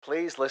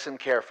Please listen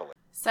carefully.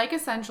 Psych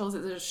Essentials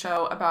is a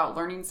show about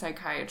learning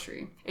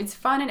psychiatry. It's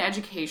fun and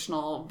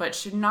educational, but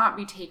should not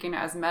be taken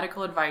as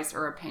medical advice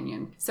or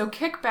opinion. So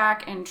kick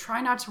back and try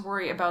not to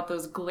worry about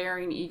those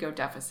glaring ego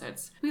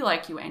deficits. We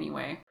like you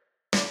anyway.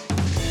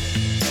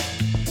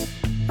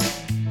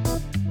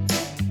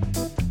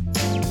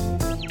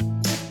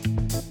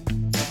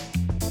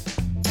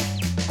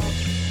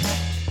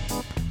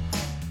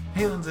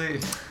 Hey, Lindsay.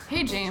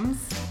 Hey, James.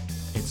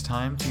 It's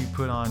time to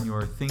put on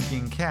your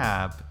thinking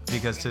cap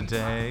because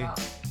today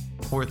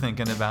we're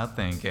thinking about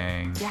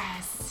thinking.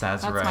 Yes.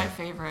 That's right. My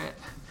favorite.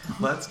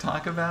 Let's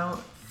talk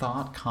about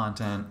thought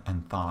content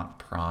and thought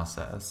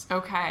process.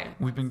 Okay.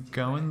 We've been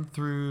going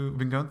through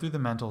the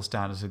mental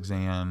status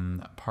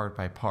exam part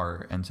by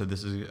part, and so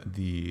this is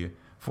the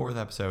fourth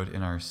episode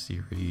in our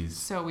series.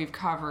 So we've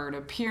covered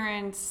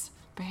appearance,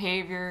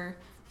 behavior,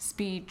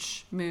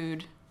 speech,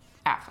 mood,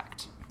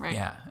 affect, right?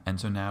 Yeah, and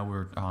so now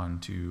we're on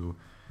to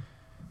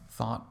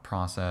thought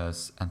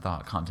process and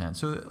thought content.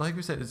 So like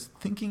we said, it's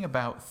thinking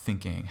about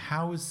thinking.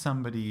 How is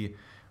somebody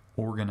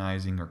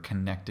organizing or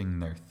connecting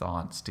their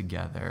thoughts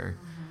together?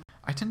 Mm-hmm.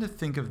 I tend to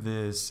think of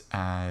this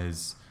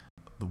as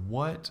the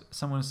what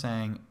someone is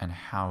saying and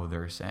how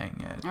they're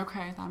saying it.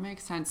 Okay, that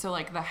makes sense. So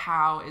like the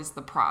how is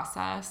the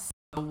process,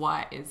 the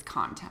what is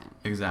content.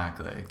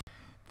 Exactly.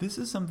 This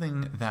is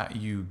something that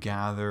you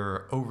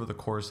gather over the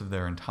course of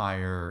their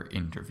entire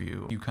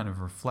interview. You kind of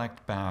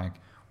reflect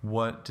back,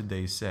 what did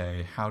they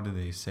say? How did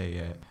they say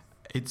it?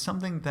 It's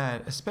something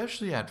that,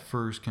 especially at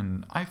first,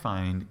 I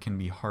find can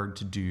be hard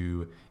to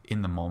do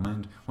in the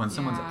moment. When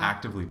someone's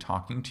actively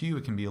talking to you,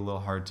 it can be a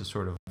little hard to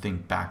sort of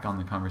think back on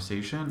the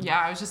conversation. Yeah,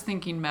 I was just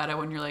thinking meta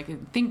when you're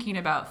like thinking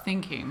about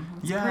thinking.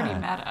 It's pretty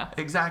meta.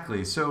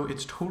 Exactly. So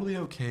it's totally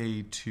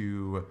okay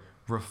to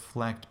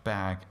reflect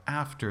back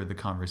after the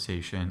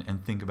conversation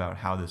and think about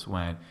how this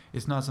went.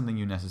 It's not something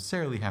you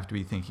necessarily have to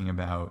be thinking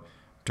about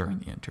during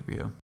the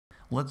interview.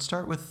 Let's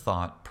start with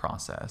thought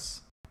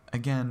process.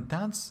 Again,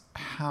 that's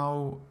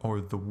how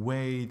or the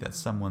way that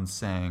someone's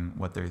saying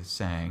what they're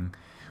saying.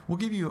 We'll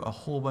give you a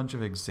whole bunch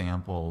of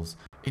examples.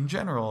 In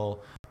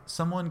general,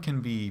 someone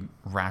can be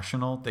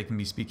rational. They can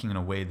be speaking in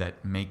a way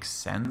that makes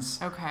sense.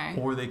 Okay.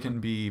 Or they can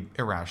be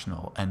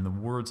irrational, and the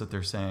words that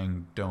they're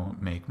saying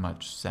don't make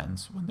much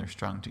sense when they're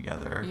strung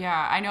together.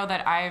 Yeah, I know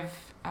that I've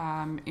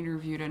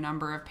interviewed a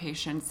number of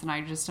patients, and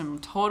I just am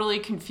totally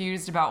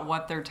confused about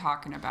what they're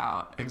talking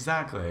about.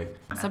 Exactly.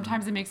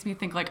 Sometimes it makes me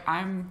think like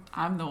I'm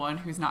the one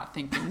who's not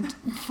thinking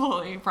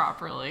fully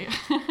properly.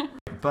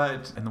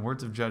 But in the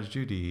words of Judge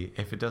Judy,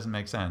 if it doesn't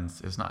make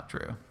sense, it's not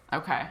true.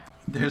 Okay.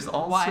 There's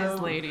also wise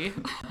lady.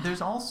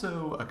 There's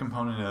also a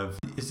component of,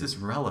 is this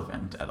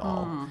relevant at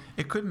all?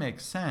 It could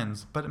make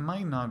sense, but it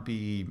might not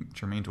be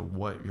germane to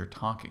what you're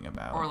talking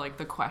about. Or like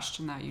the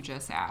question that you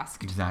just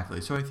asked.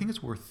 Exactly. So I think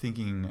it's worth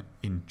thinking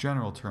in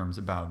general terms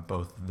about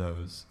both of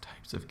those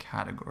types of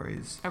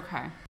categories.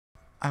 Okay.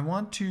 I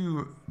want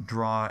to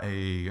draw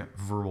a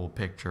verbal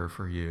picture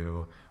for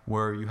you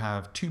where you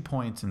have 2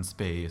 points in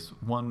space.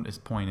 One is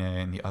point A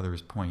and the other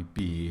is point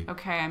B.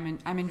 Okay,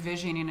 I'm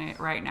envisioning it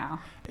right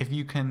now. If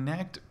you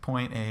connect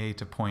point A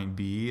to point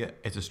B,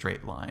 it's a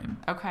straight line.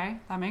 Okay,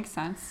 that makes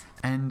sense.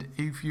 And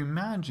if you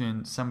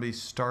imagine somebody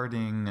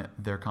starting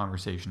their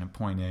conversation at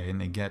point A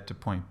and they get to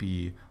point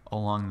B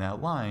along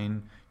that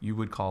line, you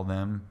would call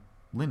them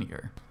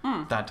linear.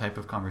 That type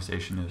of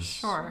conversation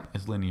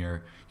is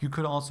linear. You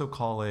could also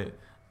call it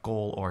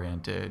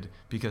goal-oriented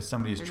because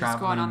somebody's They're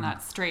traveling. just going on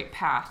that straight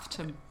path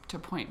to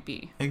point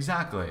B.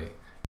 Exactly.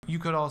 You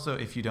could also,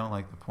 if you don't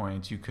like the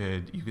points, you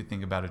could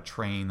think about a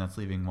train that's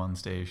leaving one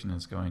station and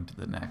is going to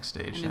the next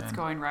station. And it's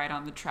going right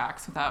on the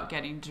tracks without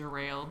getting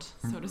derailed,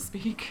 so to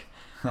speak.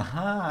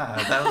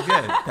 Haha, that was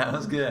good. That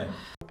was good.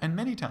 And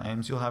many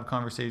times you'll have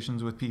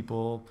conversations with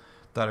people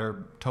that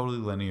are totally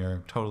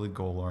linear, totally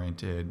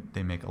goal-oriented.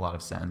 They make a lot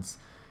of sense.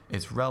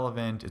 It's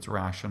relevant. It's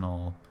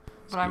rational.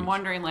 But I'm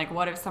wondering, like,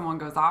 what if someone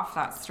goes off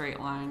that straight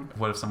line?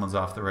 What if someone's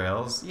off the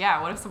rails?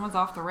 Yeah, what if someone's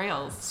off the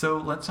rails? So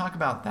let's talk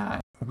about that.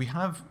 We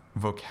have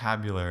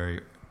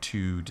vocabulary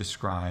to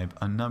describe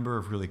a number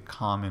of really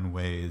common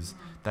ways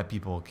that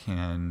people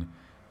can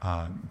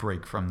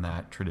break from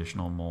that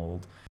traditional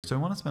mold. So I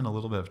want to spend a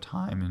little bit of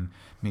time and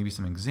maybe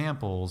some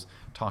examples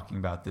talking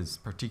about this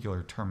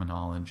particular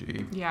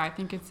terminology. Yeah, I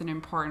think it's an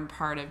important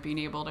part of being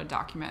able to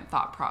document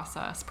thought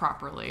process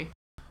properly.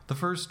 The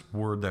first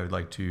word that I'd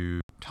like to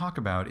talk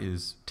about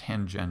is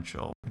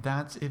tangential.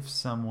 That's if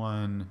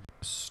someone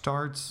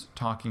starts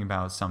talking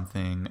about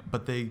something,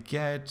 but they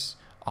get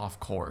off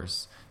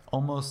course,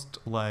 almost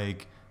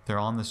like they're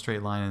on the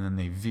straight line and then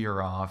they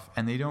veer off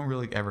and they don't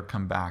really ever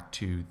come back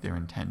to their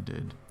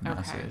intended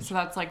message. Okay, so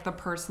that's like the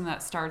person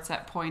that starts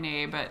at point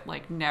A but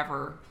like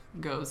never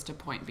goes to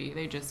point B.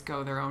 They just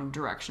go their own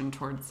direction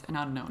towards an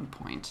unknown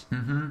point.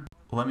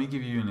 Let me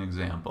give you an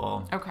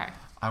example. Okay.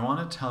 I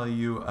want to tell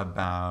you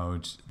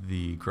about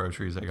the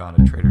groceries I got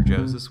at Trader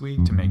Joe's this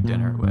week to make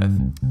dinner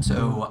with.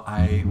 So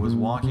I was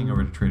walking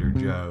over to Trader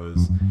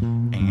Joe's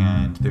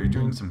and they're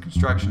doing some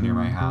construction near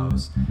my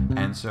house.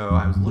 And so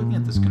I was looking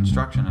at this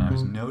construction and I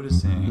was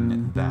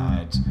noticing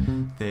that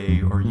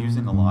they are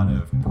using a lot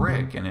of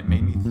brick, and it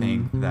made me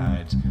think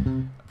that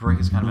brick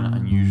is kind of an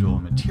unusual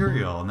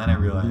material. And then I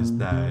realized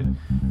that,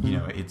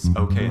 it's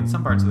okay in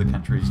some parts of the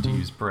country to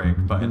use brick,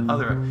 but in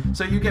other...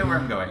 So you get where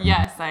I'm going.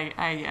 Yes,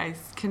 I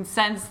can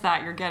sense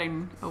that you're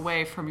getting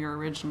away from your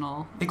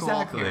original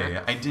Exactly. goal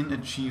here. I didn't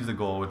achieve the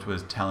goal, which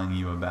was telling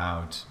you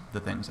about the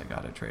things I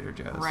got at Trader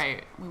Joe's.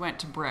 Right. We went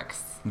to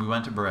bricks. We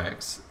went to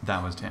bricks.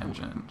 That was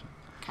tangent.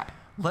 Okay.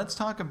 Let's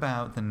talk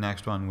about the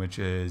next one, which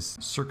is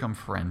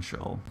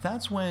circumferential.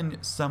 That's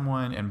when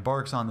someone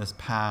embarks on this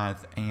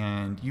path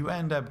and you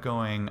end up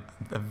going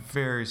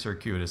very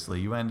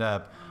circuitously. You end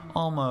up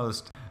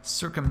almost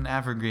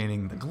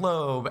circumnavigating the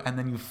globe, and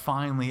then you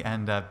finally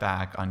end up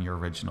back on your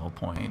original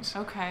point.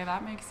 Okay,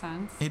 that makes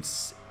sense.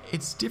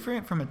 It's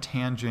different from a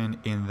tangent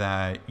in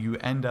that you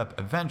end up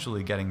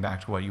eventually getting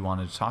back to what you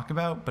wanted to talk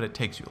about, but it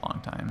takes you a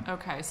long time.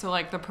 Okay, so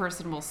like the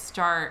person will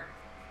start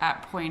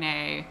at point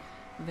A,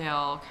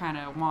 they'll kind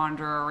of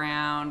wander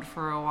around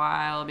for a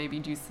while, maybe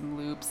do some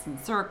loops and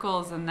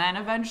circles, and then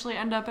eventually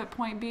end up at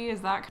point B.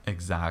 Is that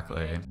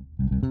Exactly.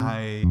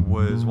 I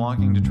was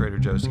walking to Trader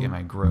Joe's to get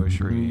my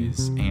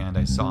groceries, and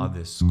I saw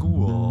this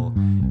school,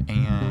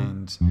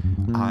 and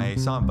I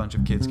saw a bunch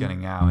of kids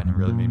getting out, and it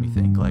really made me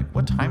think,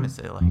 what time is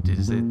it?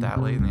 Is it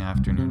that late in the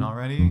afternoon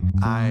already?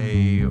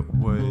 I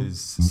was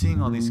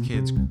seeing all these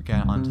kids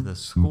get onto the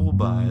school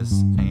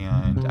bus,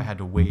 and I had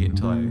to wait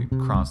until I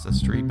crossed the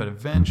street, but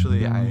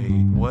eventually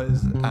I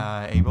was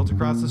able to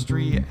cross the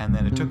street, and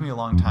then it took me a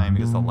long time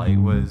because the light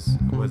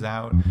was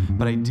out,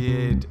 but I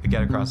did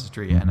get across the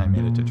street, and I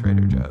made it to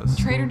Trader Joe's.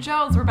 Trader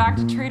Joe's. We're back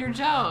to Trader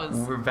Joe's.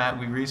 We're back.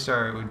 We reached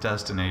our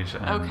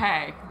destination.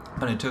 Okay.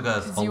 But it took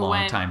us a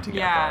long time to get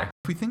there.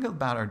 If we think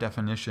about our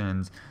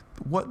definitions,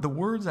 what the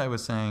words I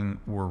was saying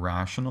were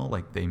rational,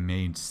 they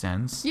made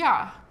sense.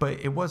 Yeah. But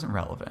it wasn't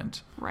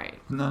relevant. Right.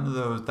 None of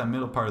those, that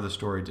middle part of the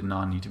story did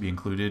not need to be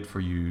included for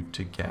you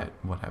to get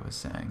what I was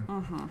saying.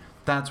 Mm-hmm.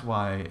 That's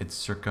why it's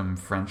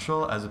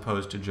circumferential as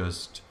opposed to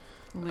just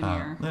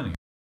linear.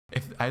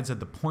 If I had said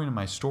the point of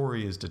my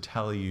story is to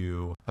tell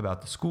you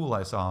about the school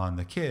I saw and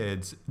the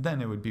kids,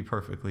 then it would be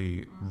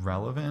perfectly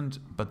relevant,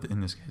 but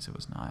in this case it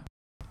was not.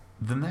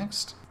 The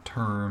next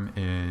term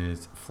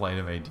is flight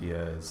of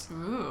ideas.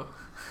 Ooh,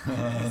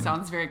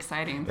 sounds very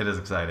exciting. It is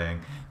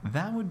exciting.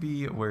 That would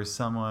be where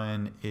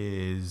someone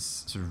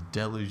is sort of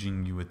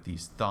deluging you with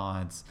these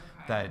thoughts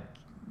that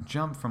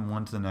jump from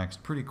one to the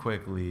next pretty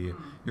quickly.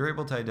 You're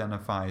able to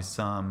identify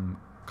some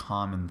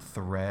common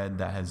thread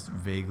that has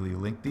vaguely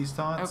linked these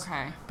thoughts,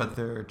 but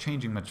they're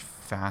changing much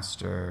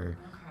faster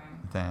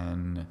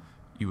than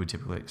you would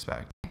typically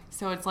expect.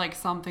 So it's like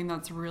something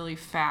that's really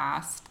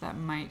fast that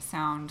might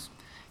sound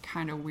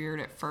kind of weird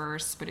at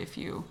first, but if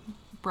you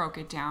broke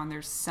it down,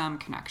 there's some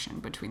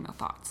connection between the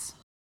thoughts.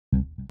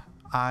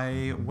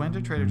 I went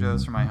to Trader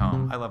Joe's for my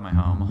home. I love my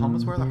home. Home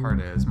is where the heart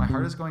is. My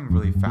heart is going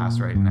really fast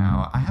right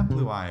now. I have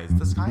blue eyes.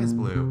 The sky is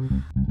blue.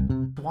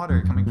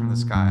 Water coming from the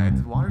sky.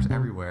 The water's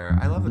everywhere.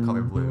 I love the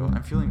color blue.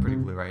 I'm feeling pretty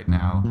blue right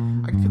now.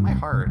 I can feel my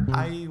heart.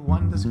 I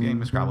won this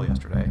game of Scrabble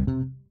yesterday.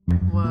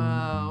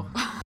 Whoa.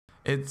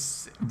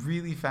 It's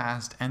really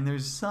fast, and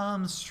there's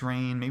some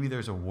strain. Maybe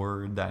there's a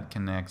word that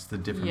connects the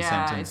different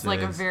sentences. Yeah, it's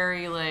like a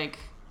very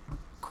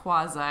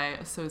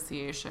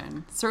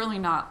quasi-association. Certainly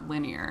not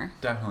linear.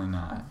 Definitely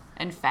not.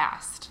 And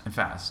fast.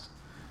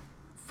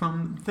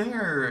 From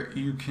there,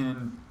 you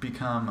can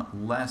become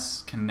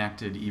less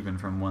connected even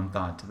from one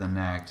thought to the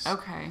next.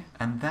 Okay.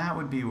 And that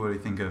would be what I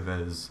think of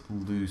as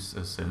loose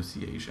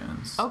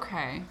associations.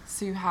 Okay.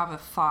 So you have a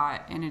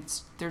thought, and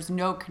there's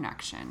no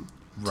connection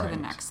to the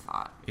next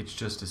thought. It's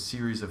just a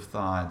series of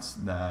thoughts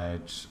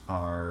that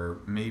are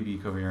maybe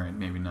coherent,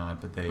 maybe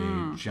not, but they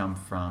jump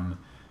from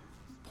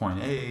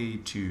point A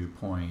to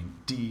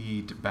point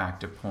D to back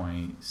to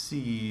point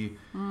C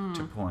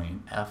to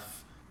point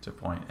F to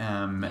point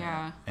M,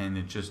 and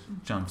it just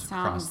jumps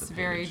across the page. Sounds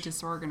very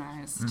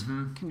disorganized,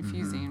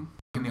 confusing.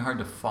 It can be hard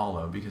to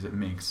follow because it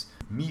makes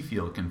me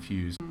feel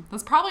confused.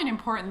 That's probably an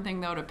important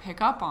thing, though, to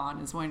pick up on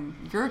is when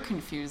you're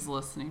confused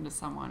listening to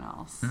someone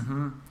else.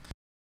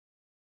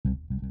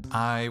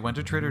 I went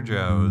to Trader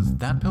Joe's.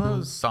 That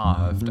pillow's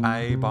soft.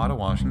 I bought a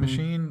washing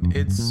machine.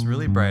 It's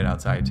really bright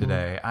outside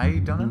today. I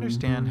don't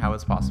understand how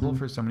it's possible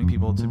for so many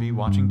people to be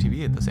watching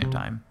TV at the same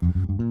time.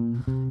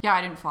 Yeah,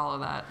 I didn't follow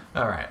that.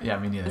 All right. Yeah,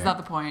 me neither. Is that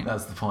the point?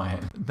 That's the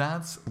point.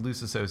 That's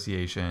loose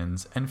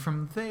associations. And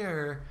from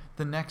there,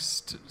 the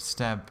next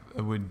step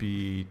would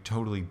be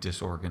totally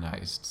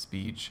disorganized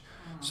speech.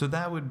 So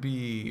that would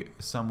be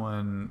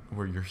someone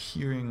where you're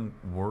hearing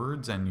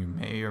words and you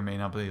may or may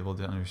not be able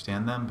to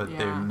understand them, but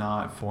they're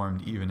not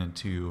formed even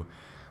into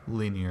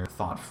linear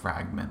thought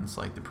fragments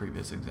like the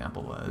previous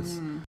example was.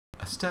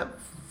 A step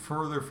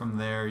further from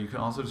there, you can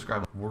also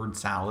describe word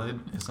salad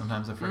is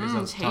sometimes a phrase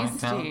that's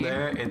tossed out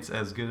there. It's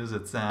as good as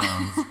it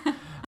sounds.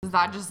 Is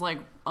that just like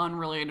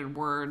unrelated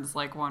words,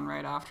 like one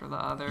right after the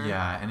other?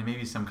 Yeah, and it may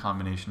be some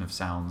combination of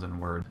sounds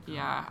and words.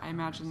 Yeah, I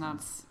imagine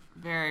that's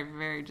very,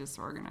 very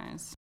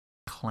disorganized.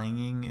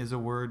 Clanging is a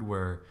word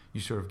where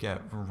you sort of get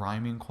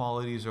rhyming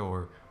qualities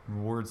or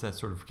words that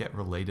sort of get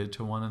related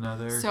to one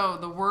another. So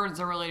the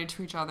words are related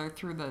to each other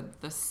through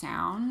the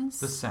sounds?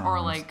 The sounds. Or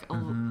like,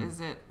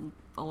 is it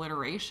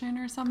alliteration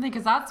or something?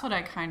 Because that's what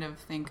I kind of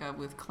think of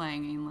with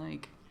clanging,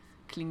 like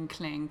cling,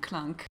 clang,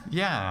 clunk.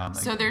 Yeah. Like,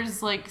 so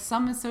there's like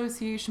some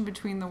association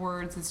between the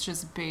words. It's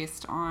just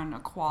based on a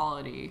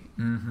quality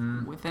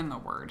within the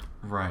word.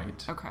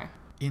 Right. Okay.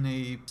 In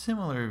a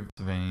similar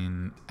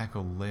vein,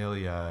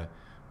 echolalia,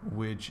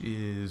 which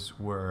is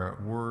where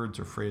words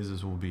or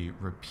phrases will be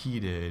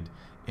repeated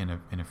in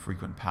a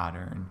frequent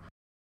pattern.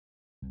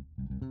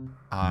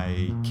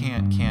 I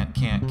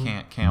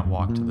can't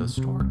walk to the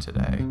store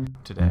today.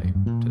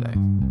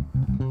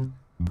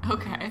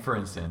 Okay. For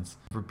instance,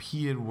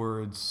 repeated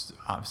words,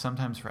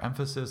 sometimes for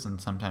emphasis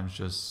and sometimes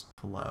just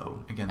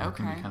flow. Again, there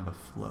can be kind of a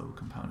flow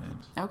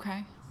component.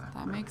 Okay,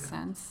 that makes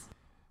sense.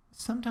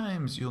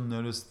 Sometimes you'll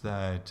notice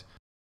that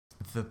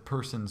the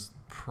person's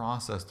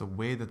process, the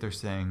way that they're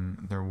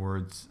saying their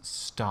words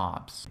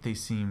stops. They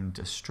seem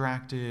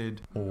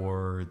distracted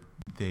or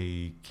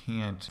they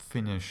can't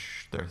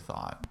finish their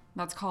thought.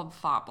 That's called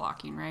thought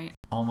blocking, right?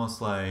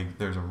 Almost like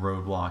there's a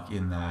roadblock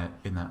in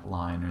that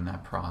line or in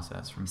that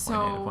process from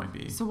point A to point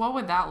B. So what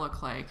would that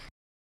look like?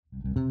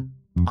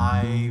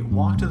 I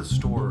walked to the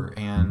store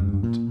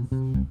and...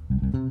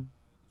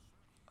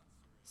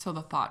 So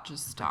the thought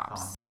just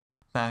stops.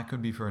 That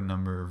could be for a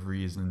number of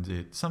reasons.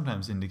 It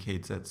sometimes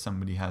indicates that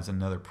somebody has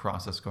another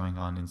process going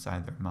on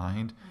inside their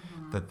mind,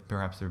 that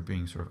perhaps they're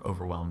being sort of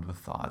overwhelmed with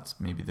thoughts.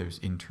 Maybe there's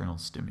internal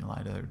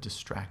stimuli that are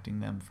distracting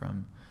them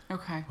from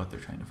what they're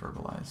trying to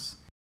verbalize.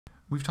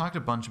 We've talked a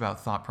bunch about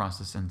thought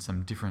process in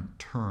some different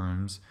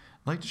terms.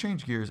 I'd like to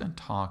change gears and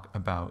talk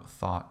about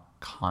thought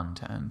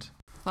content.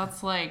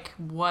 That's like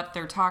what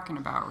they're talking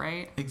about,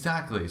 right?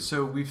 Exactly.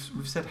 So we've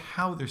said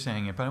how they're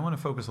saying it, but I want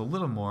to focus a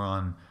little more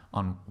on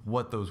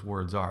what those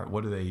words are.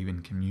 What are they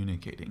even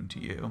communicating to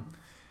you?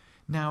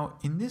 Now,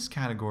 in this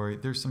category,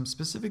 there's some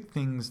specific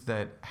things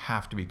that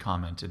have to be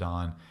commented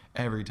on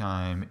every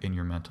time in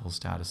your mental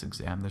status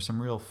exam. There's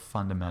some real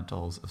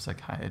fundamentals of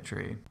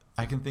psychiatry.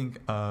 I can think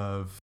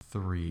of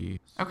 3.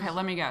 Okay,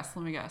 let me guess.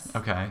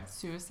 Okay.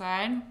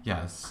 Suicide?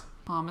 Yes.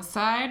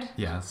 Homicide?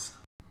 Yes.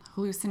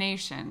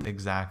 Hallucination?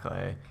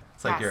 Exactly.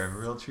 It's like you're a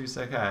real true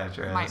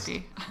psychiatrist. Might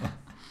be.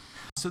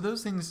 So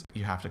those things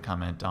you have to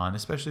comment on,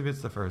 especially if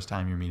it's the first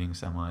time you're meeting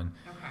someone.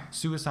 Okay.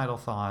 Suicidal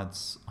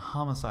thoughts,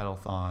 homicidal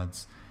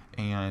thoughts,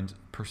 and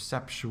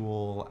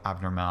perceptual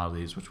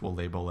abnormalities, which we'll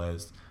label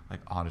as like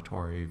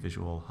auditory,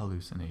 visual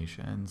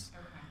hallucinations.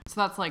 Okay.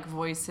 So that's like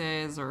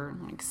voices or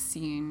like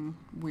seeing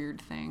weird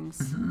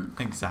things.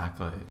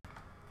 Exactly.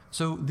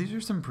 So these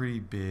are some pretty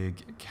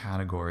big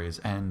categories,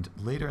 and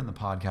later in the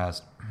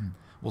podcast,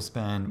 we'll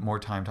spend more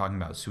time talking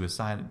about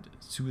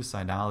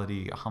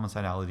suicidality,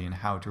 homicidality, and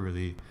how to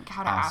really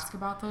ask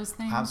about those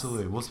things.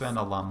 Absolutely. We'll spend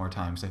a lot more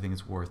time because I think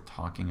it's worth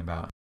talking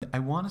about. I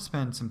want to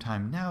spend some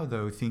time now,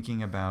 though,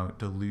 thinking about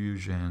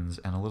delusions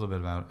and a little bit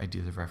about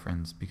ideas of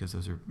reference because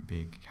those are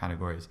big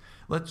categories.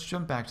 Let's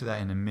jump back to that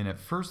in a minute.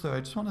 First, though, I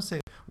just want to say,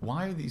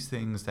 why are these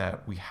things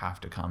that we have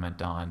to comment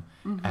on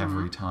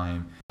every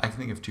time? I can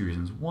think of 2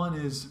 reasons. One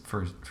is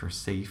for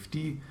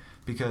safety,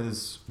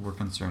 because we're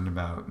concerned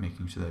about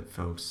making sure that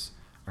folks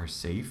are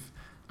safe.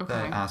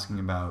 That asking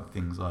about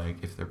things like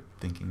if they're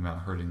thinking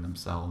about hurting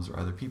themselves or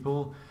other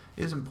people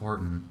is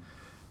important.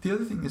 The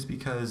other thing is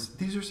because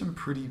these are some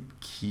pretty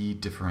key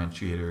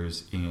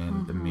differentiators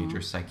in the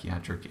major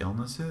psychiatric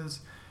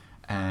illnesses,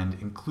 and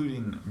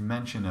including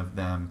mention of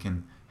them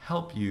can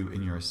help you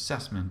in your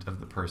assessment of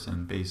the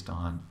person based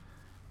on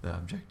the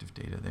objective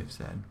data they've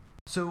said.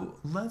 So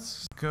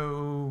let's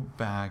go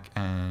back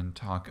and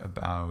talk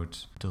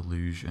about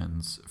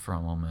delusions for a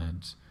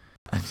moment.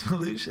 A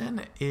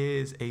delusion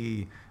is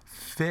a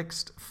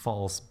fixed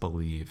false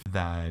belief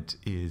that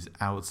is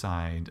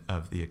outside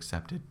of the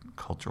accepted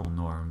cultural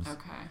norms.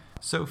 Okay.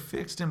 So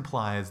fixed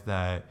implies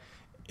that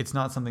it's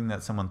not something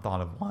that someone thought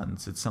of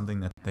once, it's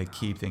something that they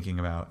keep thinking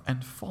about.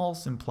 And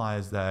false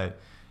implies that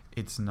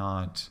it's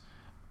not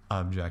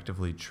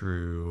objectively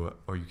true,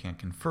 or you can't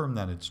confirm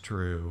that it's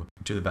true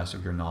to the best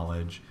of your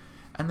knowledge.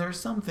 And there are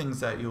some things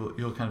that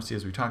you'll kind of see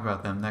as we talk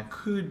about them that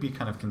could be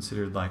kind of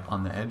considered like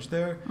on the edge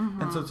there.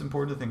 And so it's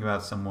important to think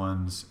about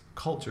someone's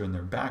culture and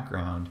their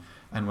background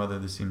and whether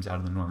this seems out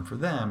of the norm for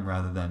them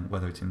rather than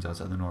whether it seems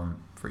outside the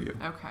norm for you.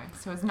 Okay,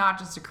 so it's not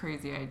just a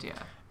crazy idea.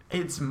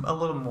 It's a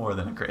little more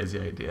than a crazy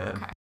idea.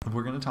 Okay.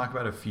 We're going to talk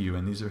about a few,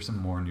 and these are some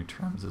more new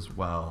terms as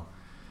well.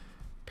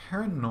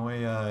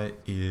 Paranoia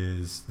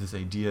is this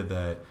idea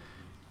that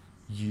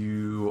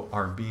you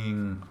are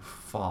being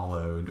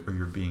followed or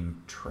you're being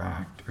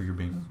tracked or you're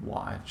being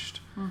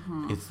watched.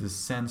 It's the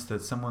sense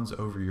that someone's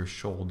over your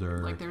shoulder.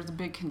 Like there's a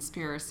big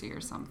conspiracy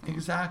or something.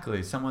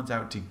 Exactly. Someone's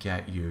out to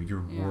get you.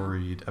 You're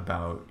worried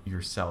about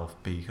yourself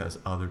because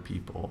of the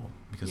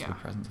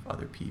presence of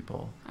other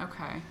people.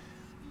 Okay.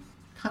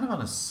 kind of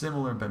on a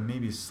similar but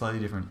maybe slightly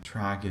different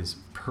track is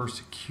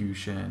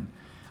persecution.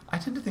 I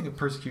tend to think of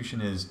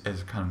persecution as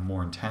kind of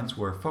more intense,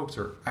 where folks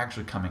are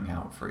actually coming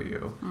out for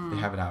you. They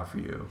have it out for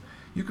you.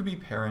 You could be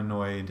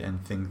paranoid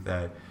and think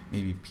that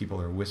maybe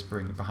people are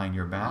whispering behind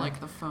your back. Like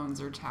the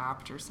phones are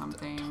tapped or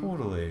something.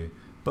 Totally.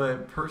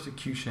 But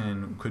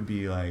persecution could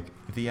be like,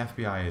 the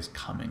FBI is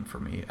coming for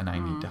me and I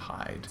need to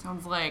hide.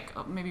 Sounds like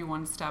maybe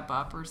one step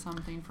up or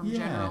something from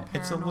general paranoia. Yeah,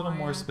 it's a little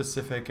more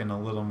specific and a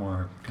little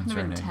more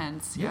concerning. Kind of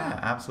intense, Yeah,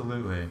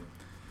 absolutely.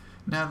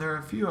 Now, there are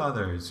a few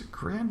others.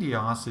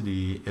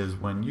 Grandiosity is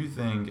when you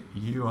think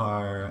you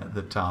are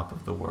the top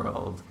of the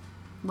world.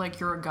 Like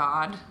you're a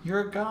god? You're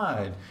a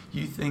god.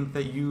 You think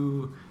that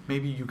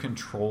maybe you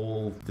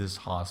control this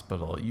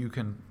hospital.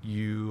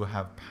 You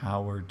have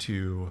power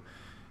to,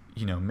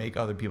 make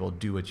other people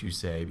do what you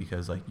say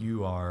because, like,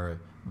 you are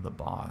the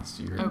boss.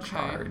 You're in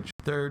charge.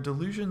 There are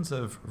delusions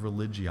of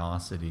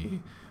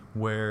religiosity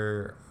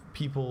where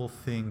people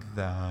think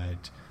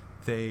that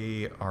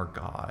they are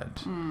God.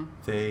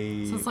 So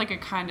it's like a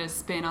kind of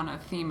spin on a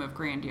theme of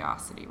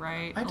grandiosity,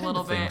 right? I tend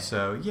to think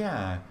so,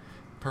 yeah.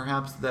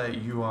 Perhaps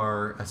that you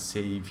are a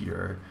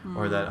savior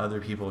or that other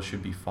people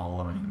should be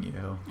following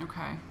you.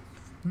 Okay.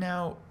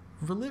 Now,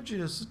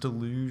 religious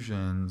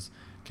delusions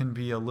can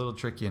be a little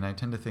tricky, and I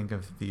tend to think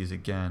of these,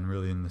 again,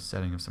 really in the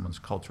setting of someone's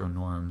cultural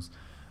norms.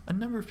 A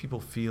number of people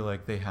feel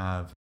like they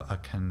have a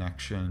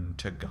connection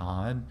to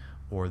God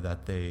or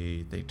that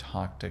they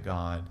talk to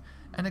God.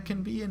 And it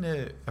can be in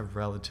a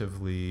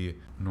relatively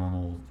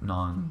normal,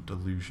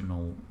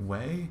 non-delusional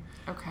way.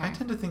 Okay. I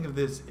tend to think of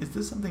this, is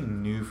this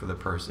something new for the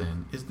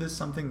person? Is this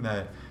something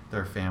that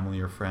their family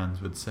or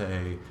friends would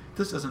say,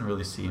 this doesn't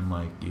really seem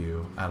like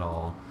you at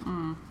all?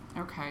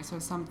 Okay, so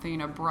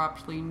something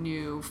abruptly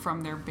new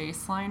from their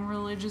baseline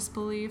religious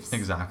beliefs?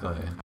 Exactly.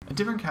 A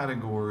different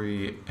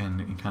category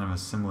and in kind of a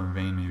similar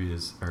vein maybe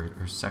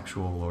are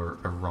sexual or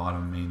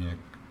erotomanic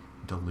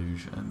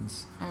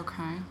delusions.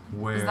 Okay.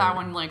 Where is that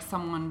when like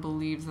someone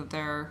believes that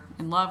they're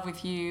in love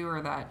with you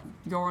or that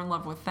you're in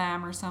love with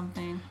them or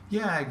something?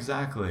 Yeah,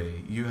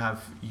 exactly. You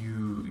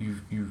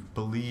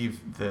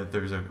believe that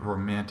there's a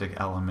romantic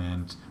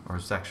element or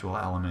a sexual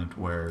element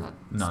where that's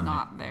none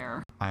not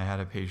there. I had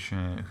a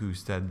patient who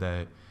said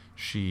that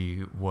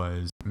she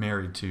was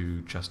married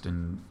to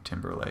Justin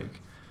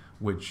Timberlake,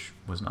 which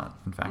was not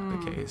in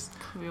fact the case.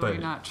 Clearly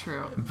not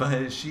true.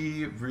 But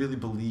she really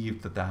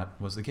believed that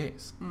was the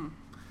case.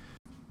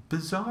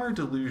 Bizarre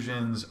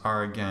delusions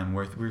are, again,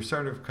 where we're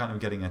sort of kind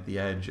of getting at the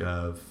edge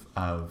of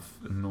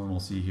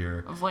normalcy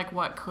here. Of like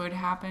what could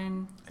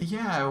happen?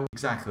 Yeah,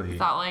 exactly. Is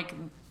that like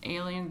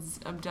aliens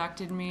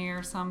abducted me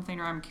or something,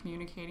 or I'm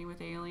communicating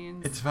with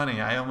aliens? It's funny,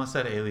 I almost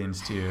said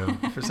aliens too.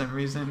 For some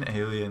reason,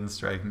 aliens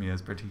strike me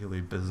as particularly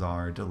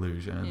bizarre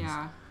delusions.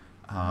 Yeah.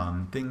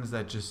 Things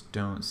that just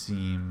don't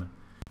seem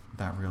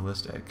that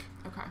realistic.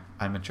 Okay.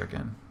 I'm a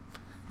chicken.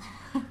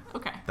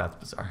 Okay. That's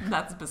bizarre.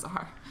 That's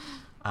bizarre.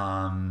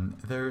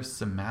 There's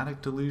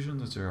somatic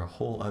delusions, which are a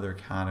whole other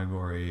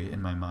category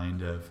in my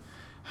mind of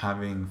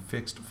having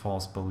fixed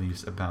false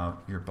beliefs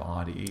about your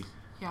body.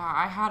 Yeah,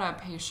 I had a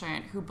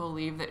patient who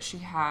believed that she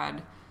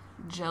had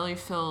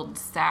jelly-filled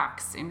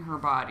sacs in her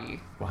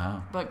body.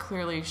 Wow. But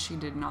clearly she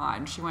did not,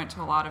 and she went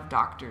to a lot of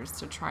doctors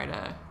to try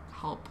to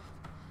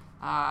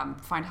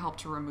find help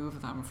to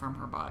remove them from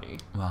her body.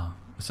 Wow.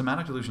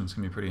 Somatic delusions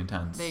can be pretty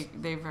intense.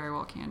 They very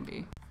well can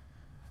be.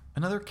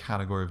 Another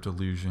category of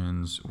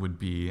delusions would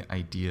be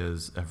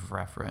ideas of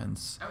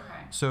reference.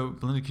 Okay. So,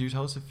 Belinda, can you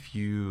tell us a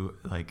few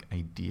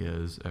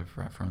ideas of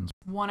reference?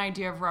 One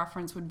idea of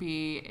reference would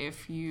be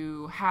if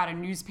you had a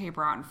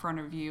newspaper out in front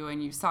of you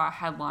and you saw a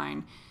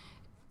headline,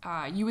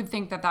 you would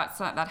think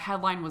that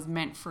headline was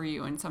meant for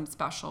you in some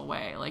special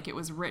way, like it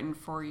was written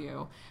for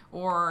you.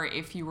 Or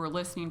if you were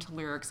listening to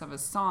lyrics of a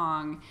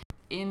song,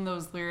 in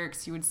those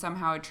lyrics you would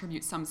somehow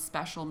attribute some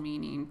special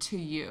meaning to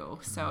you,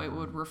 so it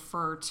would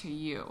refer to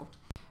you.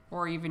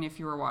 Or even if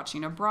you were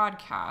watching a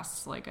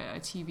broadcast, like a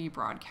TV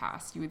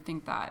broadcast, you would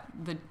think that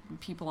the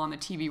people on the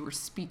TV were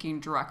speaking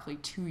directly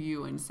to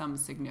you in some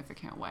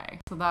significant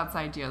way. So that's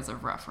ideas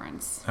of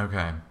reference.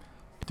 Okay.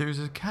 There's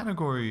a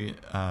category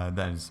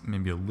that is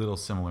maybe a little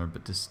similar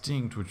but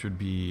distinct, which would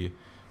be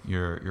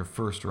your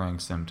first-rank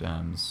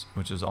symptoms,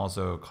 which is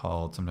also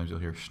called, sometimes you'll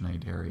hear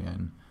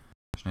Schneiderian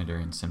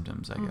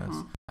symptoms, I guess,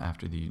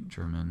 after the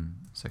German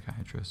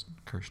psychiatrist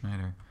Kurt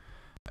Schneider.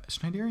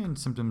 Schneiderian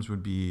symptoms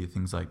would be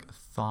things like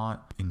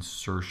thought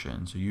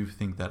insertion. So you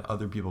think that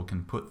other people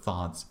can put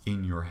thoughts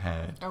in your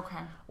head. Okay.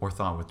 Or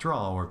thought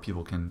withdrawal, where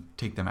people can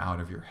take them out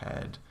of your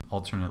head.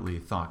 Alternately,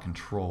 thought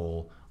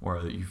control,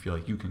 or that you feel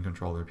like you can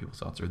control other people's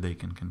thoughts or they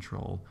can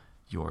control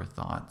your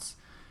thoughts.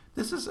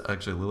 This is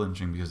actually a little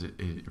interesting because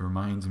it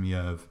reminds me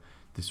of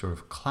this sort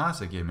of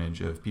classic image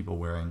of people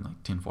wearing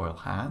like tinfoil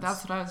hats.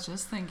 That's what I was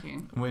just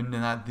thinking. When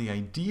the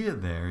idea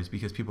there is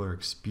because people are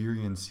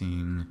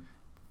experiencing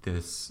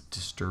this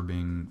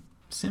disturbing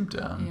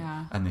symptom,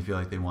 and they feel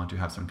like they want to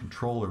have some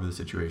control over the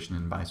situation,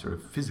 and by sort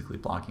of physically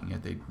blocking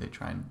it, they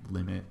try and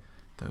limit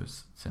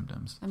those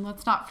symptoms. And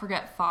let's not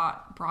forget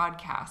thought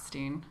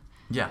broadcasting.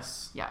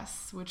 Yes.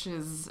 Yes, which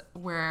is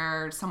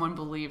where someone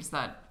believes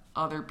that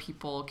other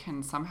people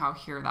can somehow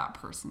hear that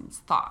person's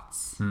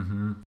thoughts.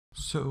 Mm-hmm.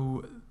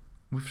 So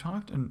we've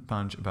talked a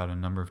bunch about a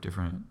number of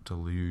different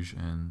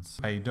delusions.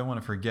 I don't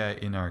want to forget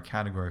in our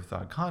category of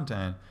thought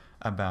content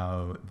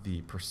about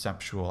the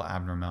perceptual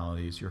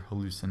abnormalities, your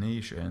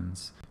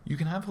hallucinations. You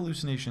can have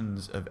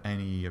hallucinations of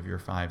any of your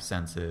 5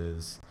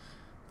 senses.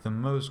 The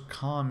most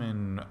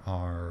common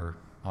are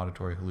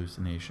auditory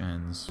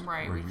hallucinations.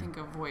 Right, we think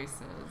of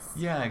voices.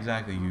 Yeah,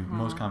 exactly. You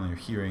most commonly are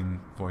hearing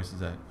voices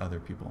that other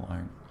people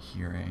aren't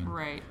hearing.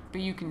 Right,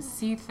 but you can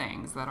see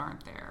things that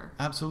aren't there.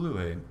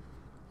 Absolutely.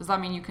 Does that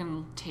mean you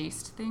can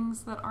taste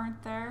things that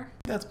aren't there?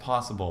 That's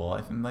possible. I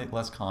think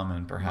less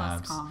common,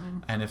 perhaps. Less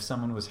common. And if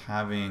someone was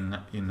having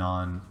a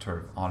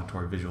non-sort of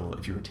auditory visual,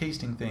 if you were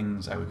tasting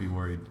things, I would be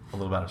worried a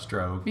little about a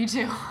stroke. Me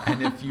too.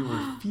 And if you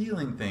were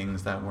feeling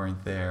things that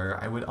weren't there,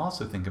 I would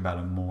also think about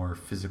a more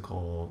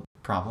physical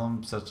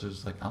problem, such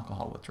as like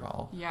alcohol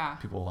withdrawal. Yeah.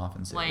 People will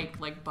often say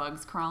like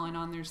bugs crawling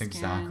on their skin.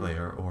 Exactly,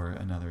 or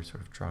another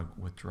sort of drug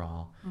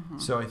withdrawal.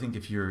 So I think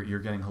if you're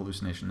getting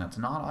hallucination that's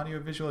not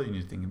audiovisual, you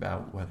need to think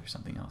about whether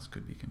something else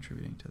could be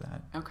contributing to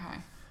that.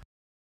 Okay.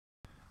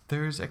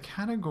 There's a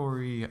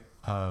category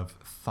of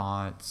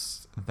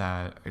thoughts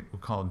that we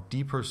call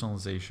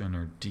depersonalization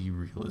or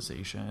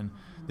derealization.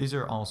 These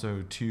are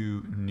also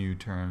 2 new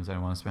terms that I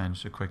want to spend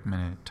just a quick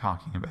minute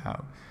talking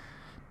about.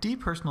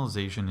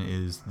 Depersonalization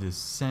is this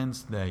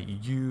sense that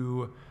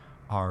you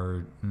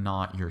are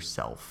not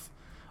yourself.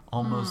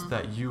 Almost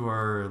that you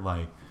are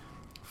like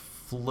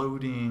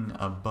floating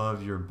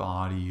above your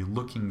body,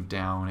 looking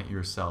down at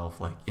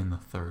yourself like in the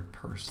third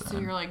person. So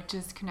you're like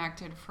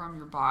disconnected from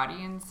your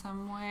body in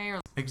some way?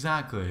 Or...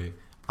 Exactly.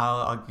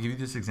 I'll give you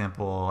this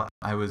example.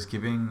 I was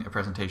giving a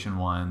presentation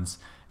once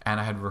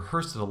and I had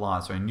rehearsed it a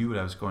lot, so I knew what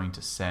I was going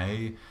to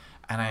say.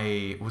 And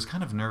I was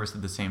kind of nervous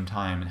at the same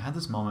time and had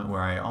this moment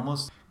where I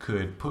almost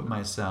could put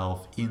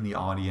myself in the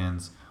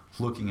audience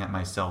looking at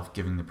myself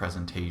giving the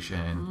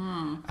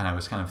presentation. And I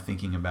was kind of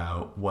thinking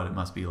about what it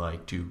must be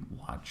like to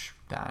watch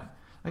that.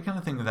 I kind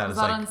of think that was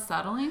is that like...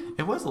 unsettling?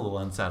 It was a little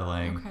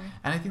unsettling. Okay.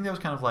 And I think that was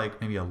kind of like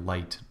maybe a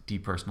light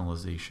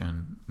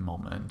depersonalization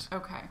moment.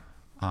 Okay.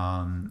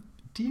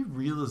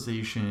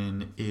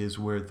 Derealization is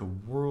where the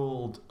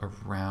world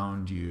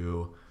around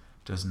you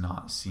does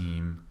not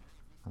seem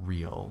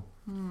real.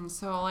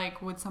 So,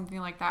 like, would something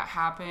like that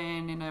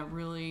happen in a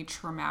really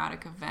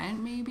traumatic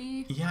event,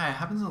 maybe? Yeah, it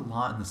happens a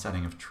lot in the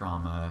setting of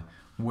trauma,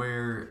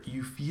 where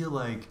you feel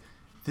like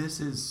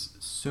this is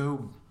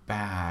so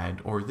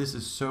bad or this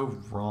is so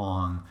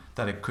wrong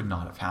that it could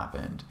not have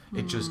happened.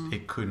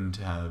 It couldn't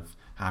have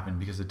happened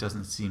because it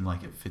doesn't seem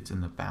like it fits in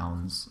the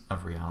bounds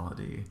of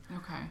reality.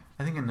 Okay.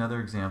 I think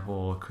another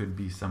example could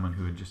be someone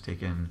who had just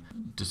taken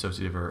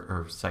dissociative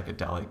or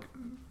psychedelic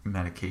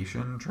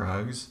medication,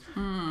 drugs,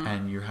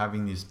 and you're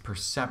having these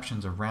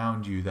perceptions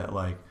around you that,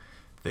 like,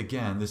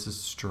 again, this is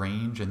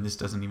strange and this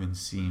doesn't even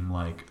seem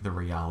like the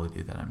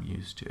reality that I'm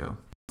used to.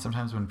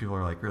 Sometimes when people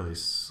are like really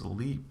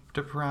sleep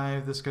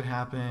deprived, this could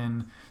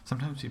happen.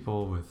 Sometimes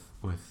people with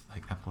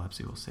like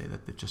epilepsy will say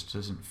that it just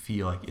doesn't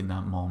feel like in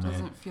that moment.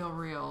 Doesn't feel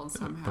real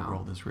somehow. The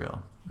world is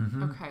real.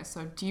 Okay,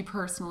 so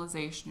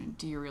depersonalization and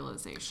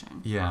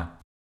derealization. Yeah.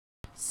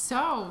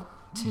 So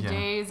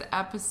today's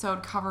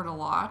episode covered a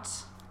lot.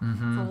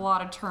 It's a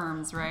lot of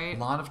terms, right? A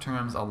lot of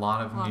terms, a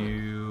lot of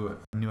new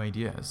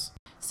ideas.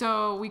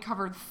 So we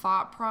covered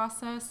thought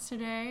process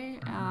today,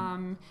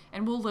 and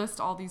we'll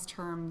list all these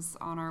terms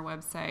on our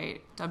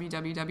website,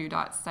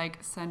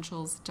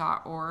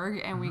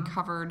 www.psychessentials.org, and we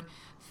covered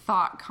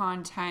thought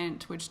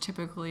content, which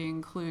typically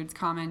includes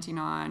commenting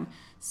on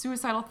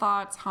suicidal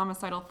thoughts,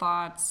 homicidal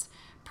thoughts,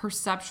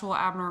 perceptual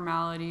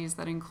abnormalities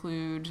that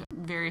include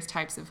various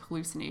types of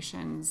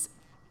hallucinations,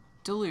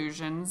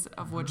 delusions,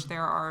 of which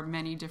there are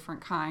many different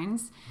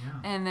kinds,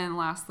 and then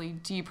lastly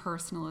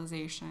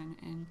depersonalization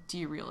and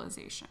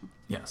derealization.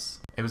 Yes,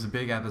 it was a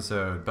big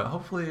episode, but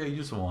hopefully a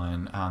useful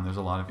one. There's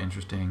a lot of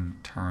interesting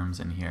terms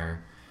in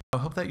here. I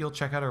hope that you'll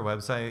check out our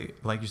website.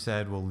 Like you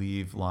said, we'll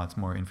leave lots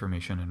more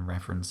information and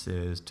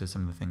references to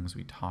some of the things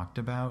we talked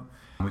about.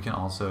 We can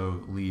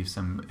also leave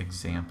some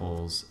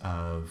examples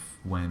of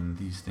when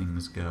these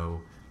things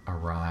go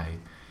awry.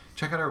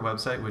 Check out our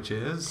website, which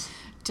is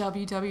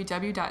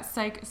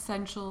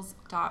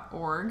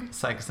www.psychessentials.org.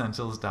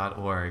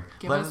 Psychessentials.org.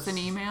 Give us an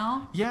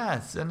email. Yeah,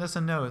 send us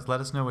a note.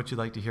 Let us know what you'd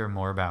like to hear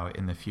more about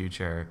in the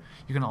future.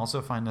 You can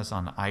also find us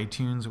on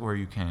iTunes, where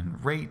you can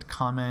rate,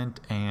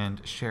 comment,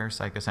 and share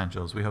Psych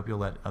Essentials. We hope you'll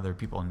let other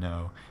people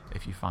know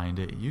if you find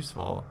it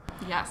useful.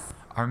 Yes.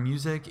 Our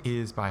music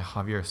is by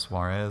Javier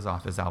Suarez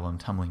off his album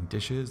Tumbling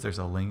Dishes. There's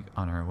a link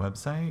on our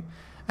website.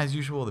 As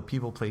usual, the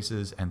people,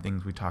 places, and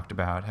things we talked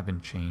about have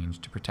been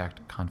changed to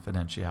protect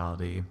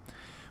confidentiality.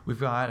 We've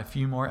got a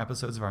few more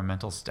episodes of our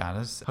mental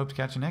status. Hope to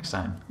catch you next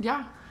time.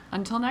 Yeah.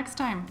 Until next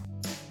time.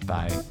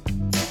 Bye.